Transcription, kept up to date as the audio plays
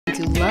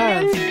to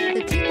love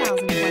the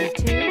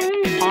 2022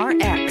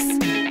 RX.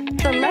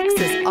 The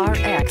Lexus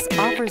RX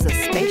offers a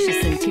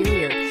spacious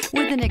interior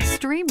with an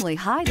extremely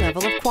high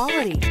level of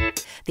quality.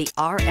 The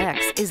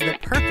RX is the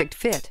perfect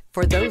fit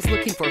for those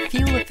looking for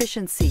fuel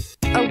efficiency,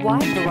 a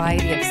wide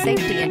variety of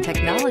safety and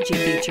technology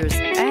features,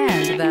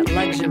 and that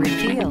luxury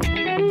feel.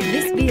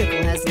 This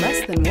vehicle has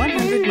less than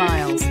 100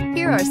 miles.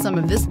 Here are some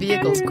of this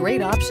vehicle's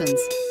great options: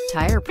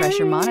 tire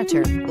pressure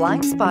monitor,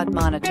 blind spot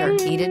monitor,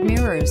 heated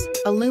mirrors,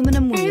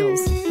 aluminum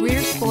wheels,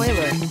 rear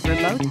spoiler,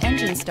 remote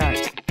engine start,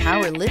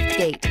 power lift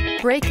gate,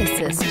 brake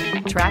assist,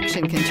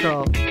 traction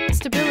control,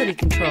 stability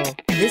control.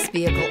 This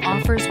vehicle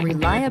offers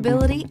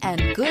reliability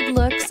and good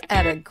looks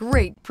at a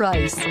great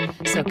price.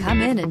 So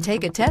come in and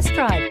take a test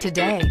drive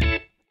today.